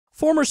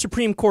Former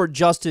Supreme Court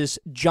Justice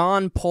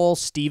John Paul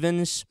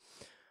Stevens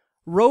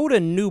wrote a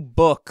new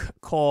book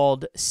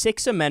called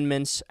Six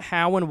Amendments,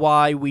 How and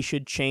Why We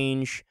Should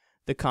Change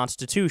the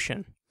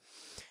Constitution.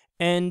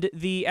 And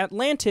The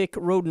Atlantic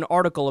wrote an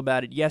article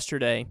about it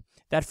yesterday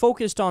that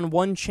focused on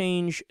one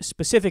change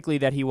specifically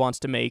that he wants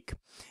to make,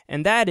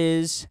 and that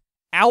is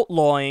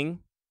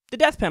outlawing the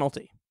death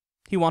penalty.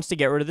 He wants to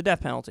get rid of the death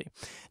penalty.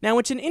 Now,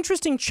 it's an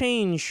interesting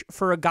change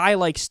for a guy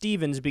like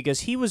Stevens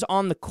because he was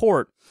on the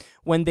court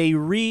when they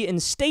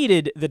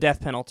reinstated the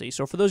death penalty.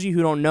 So for those of you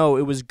who don't know,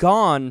 it was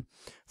gone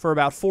for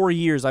about 4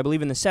 years, I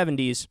believe in the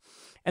 70s,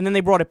 and then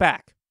they brought it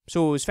back.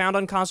 So it was found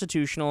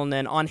unconstitutional, and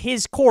then on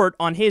his court,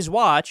 on his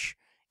watch,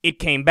 it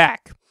came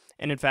back.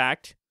 And in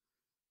fact,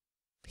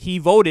 he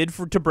voted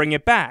to bring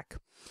it back.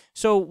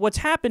 So what's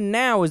happened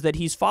now is that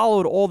he's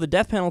followed all the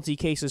death penalty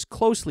cases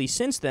closely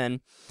since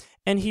then,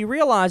 and he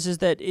realizes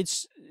that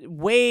it's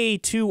way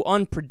too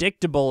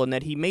unpredictable and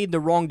that he made the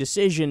wrong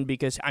decision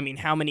because, I mean,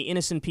 how many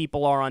innocent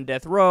people are on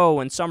death row,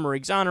 and some are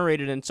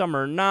exonerated and some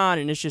are not,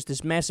 and it's just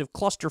this massive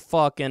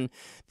clusterfuck, and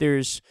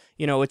there's,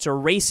 it's a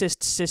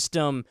racist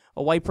system.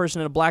 A white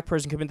person and a black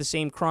person commit the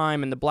same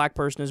crime, and the black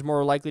person is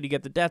more likely to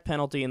get the death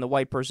penalty, and the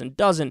white person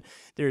doesn't.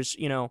 There's,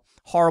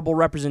 horrible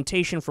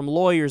representation from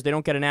lawyers. They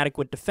don't get an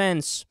adequate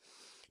defense.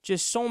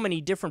 Just so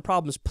many different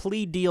problems.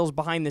 Plea deals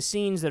behind the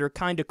scenes that are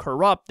kind of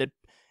corrupt, that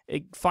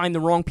find the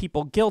wrong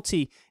people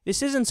guilty.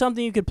 This isn't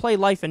something you could play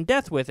life and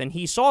death with, and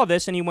he saw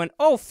this and he went,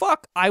 oh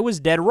fuck, I was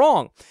dead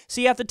wrong.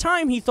 See, at the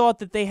time he thought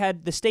that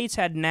the states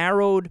had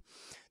narrowed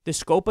the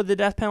scope of the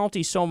death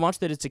penalty so much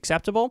that it's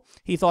acceptable.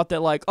 He thought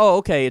that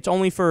okay, it's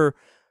only for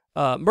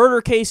murder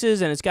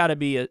cases, and it's got to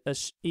be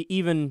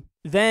even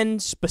then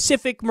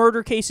specific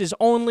murder cases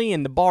only,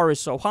 and the bar is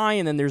so high,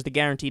 and then there's the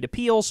guaranteed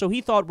appeal. So he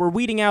thought we're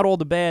weeding out all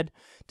the bad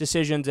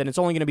decisions, and it's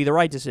only going to be the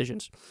right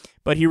decisions.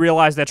 But he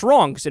realized that's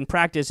wrong, because in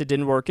practice it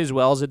didn't work as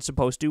well as it's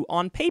supposed to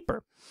on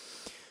paper.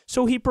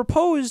 So his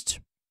proposed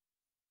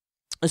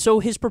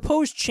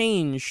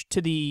change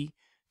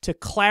to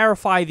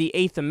clarify the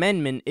Eighth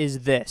Amendment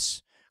is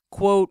this,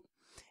 quote,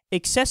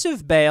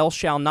 excessive bail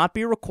shall not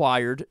be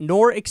required,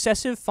 nor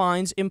excessive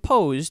fines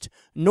imposed,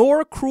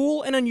 nor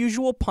cruel and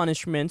unusual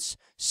punishments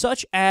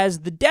such as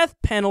the death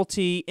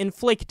penalty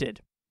inflicted.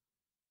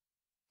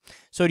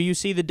 So do you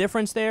see the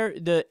difference there?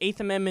 The Eighth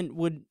Amendment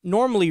would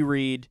normally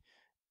read,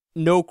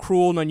 no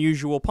cruel and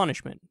unusual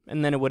punishment,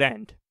 and then it would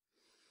end.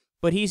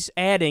 But he's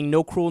adding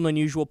no cruel and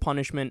unusual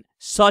punishment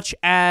such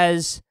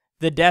as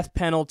the death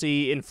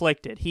penalty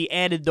inflicted. He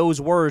added those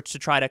words to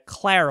try to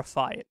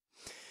clarify it.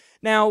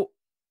 Now,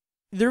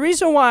 the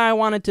reason why I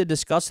wanted to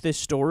discuss this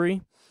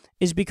story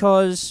is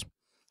because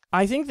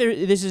I think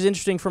this is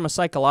interesting from a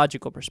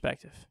psychological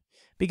perspective.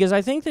 Because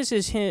I think this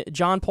is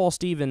John Paul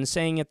Stevens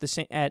saying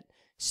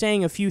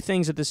saying a few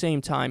things at the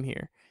same time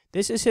here.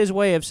 This is his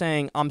way of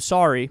saying, I'm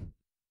sorry.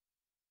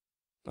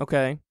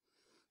 Okay?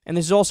 And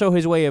this is also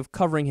his way of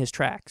covering his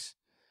tracks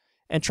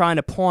and trying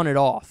to pawn it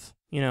off,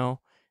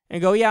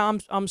 and go, yeah,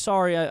 I'm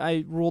sorry,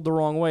 I ruled the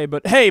wrong way,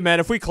 but hey,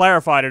 man, if we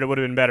clarified it, it would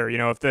have been better.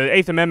 If the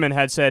Eighth Amendment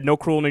had said no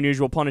cruel and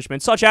unusual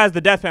punishment, such as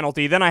the death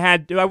penalty, then I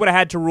would have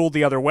had to rule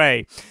the other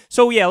way.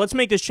 So yeah, let's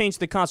make this change to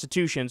the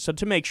Constitution so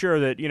to make sure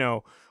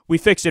that, we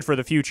fix it for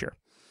the future.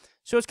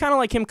 So it's kind of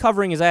like him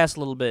covering his ass a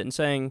little bit and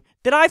saying,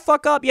 did I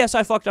fuck up? Yes,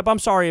 I fucked up. I'm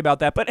sorry about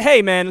that. But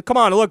hey, man, come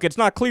on, look, it's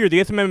not clear. The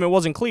Eighth Amendment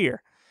wasn't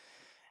clear.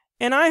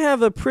 And I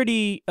have a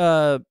pretty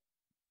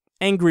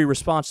angry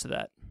response to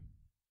that.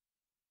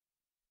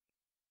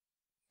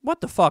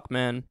 What the fuck,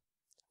 man?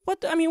 What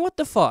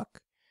the fuck?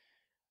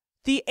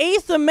 The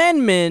Eighth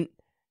Amendment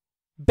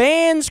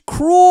bans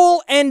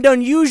cruel and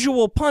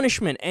unusual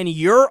punishment, and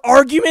your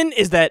argument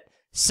is that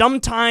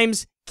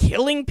sometimes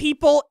killing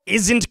people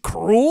isn't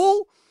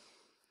cruel?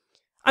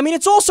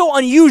 It's also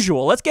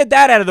unusual. Let's get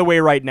that out of the way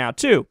right now,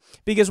 too.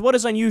 Because what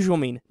does unusual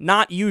mean?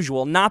 Not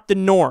usual, not the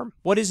norm.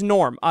 What is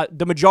norm?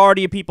 The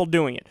majority of people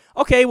doing it.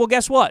 Okay, well,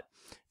 guess what?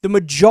 The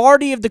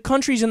majority of the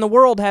countries in the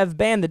world have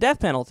banned the death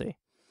penalty.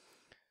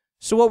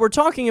 So what we're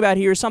talking about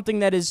here is something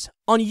that is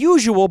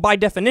unusual by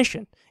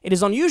definition. It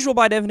is unusual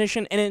by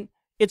definition, and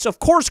it's, of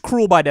course,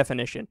 cruel by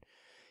definition.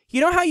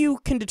 You know how you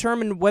can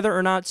determine whether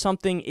or not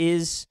something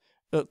is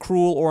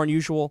cruel or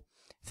unusual?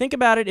 Think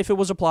about it if it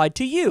was applied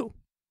to you.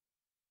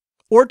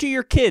 Or to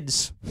your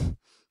kids.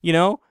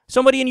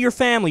 Somebody in your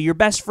family, your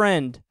best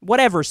friend,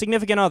 whatever,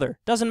 significant other.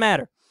 Doesn't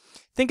matter.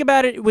 Think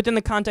about it within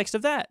the context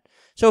of that.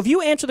 So if you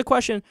answer the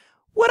question,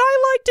 would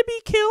I like to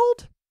be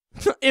killed?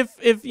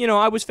 if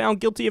I was found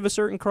guilty of a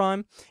certain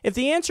crime, if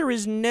the answer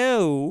is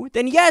no,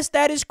 then yes,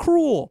 that is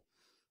cruel.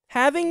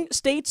 Having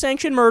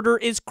state-sanctioned murder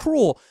is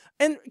cruel.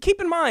 And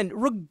keep in mind,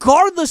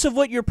 regardless of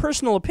what your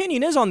personal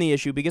opinion is on the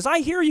issue, because I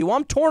hear you,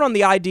 I'm torn on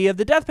the idea of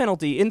the death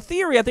penalty. In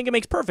theory, I think it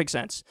makes perfect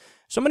sense.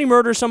 Somebody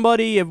murders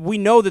somebody, if we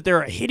know that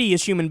they're a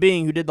hideous human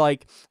being who did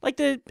like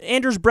the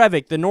Anders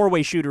Breivik, the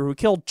Norway shooter who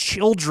killed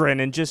children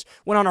and just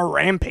went on a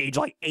rampage,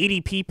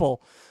 80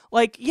 people.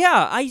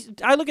 Yeah,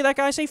 I look at that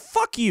guy and say,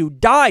 fuck you,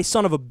 die,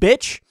 son of a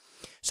bitch.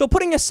 So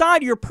putting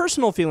aside your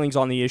personal feelings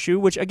on the issue,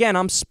 which, again,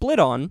 I'm split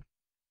on,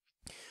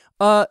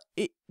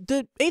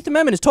 The Eighth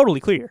Amendment is totally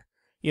clear,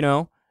 you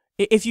know?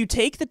 If you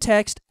take the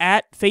text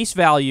at face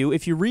value,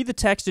 if you read the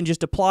text and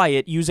just apply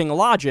it using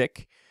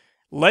logic,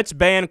 let's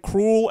ban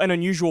cruel and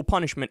unusual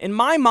punishment. In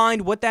my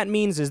mind, what that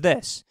means is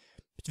this.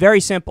 It's very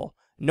simple.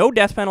 No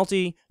death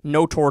penalty,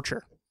 no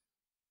torture.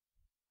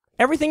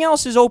 Everything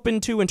else is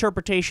open to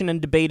interpretation and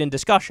debate and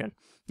discussion,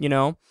 you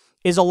know?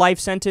 Is a life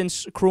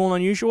sentence cruel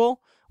and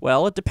unusual?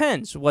 Well, it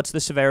depends. What's the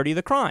severity of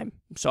the crime?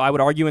 So I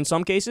would argue in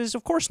some cases,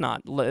 of course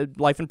not.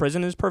 Life in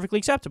prison is perfectly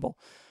acceptable.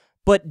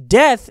 But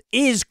death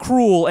is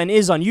cruel and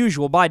is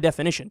unusual by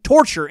definition.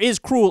 Torture is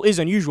cruel, is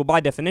unusual by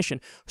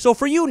definition. So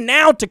for you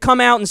now to come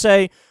out and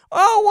say,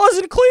 oh,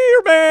 wasn't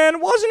clear,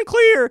 man, wasn't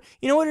clear.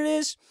 You know what it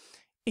is?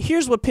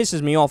 Here's what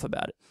pisses me off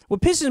about it.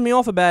 What pisses me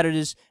off about it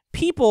is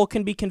people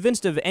can be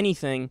convinced of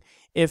anything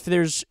if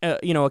there's a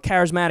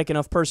charismatic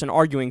enough person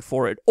arguing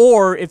for it,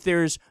 or if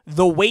there's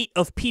the weight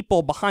of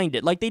people behind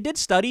it. Like they did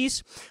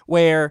studies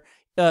where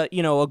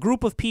a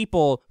group of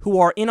people who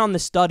are in on the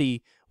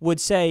study would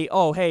say,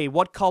 oh, hey,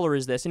 what color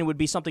is this? And it would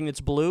be something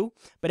that's blue.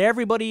 But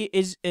everybody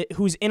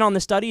who's in on the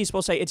study is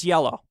supposed to say it's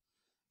yellow.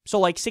 So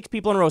like 6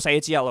 people in a row say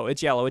it's yellow,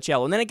 it's yellow, it's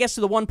yellow. And then it gets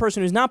to the one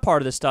person who's not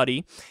part of the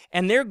study,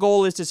 and their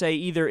goal is to say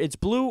either it's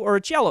blue or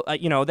it's yellow.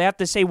 They have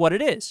to say what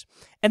it is.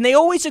 And they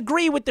always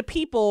agree with the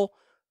people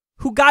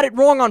who got it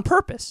wrong on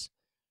purpose.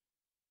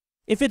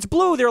 If it's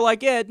blue, they're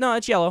like, yeah, no,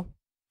 it's yellow.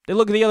 They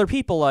look at the other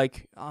people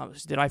like,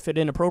 did I fit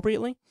in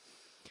appropriately?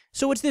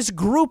 So it's this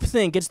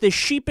groupthink, it's this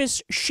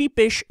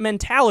sheepish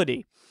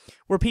mentality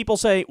where people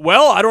say,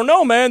 well, I don't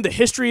know, man, the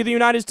history of the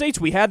United States,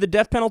 we had the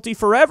death penalty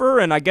forever,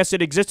 and I guess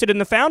it existed in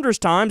the founders'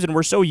 times, and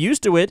we're so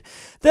used to it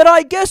that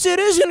I guess it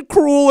isn't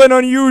cruel and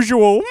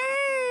unusual.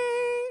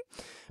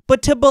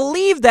 But to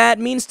believe that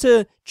means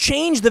to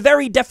change the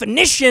very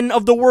definition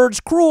of the words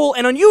cruel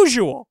and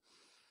unusual.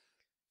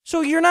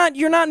 So you're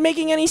not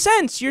making any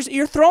sense.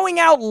 You're throwing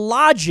out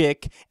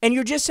logic, and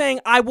you're just saying,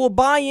 I will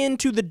buy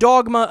into the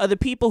dogma of the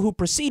people who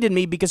preceded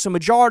me because a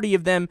majority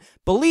of them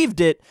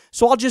believed it,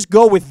 so I'll just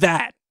go with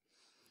that.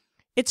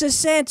 It's a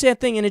sad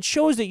thing, and it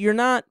shows that you're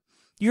not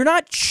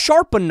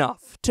sharp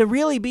enough to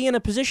really be in a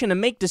position to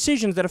make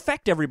decisions that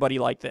affect everybody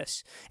like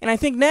this. And I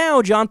think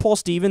now John Paul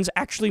Stevens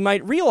actually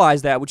might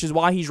realize that, which is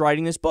why he's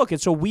writing this book.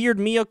 It's a weird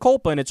mea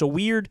culpa, and it's a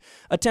weird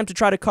attempt to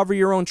try to cover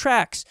your own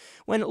tracks.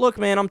 When, look,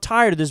 man, I'm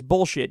tired of this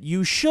bullshit.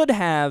 You should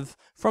have,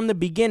 from the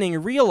beginning,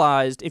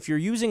 realized if you're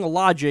using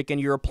logic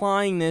and you're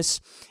applying this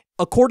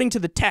according to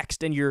the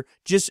text and you're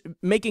just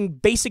making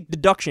basic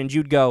deductions,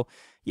 you'd go,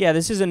 yeah,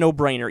 this is a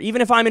no-brainer.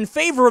 Even if I'm in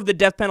favor of the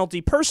death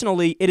penalty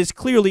personally, it is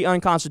clearly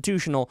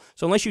unconstitutional.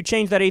 So unless you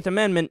change that Eighth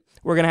Amendment,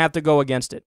 we're going to have to go against it.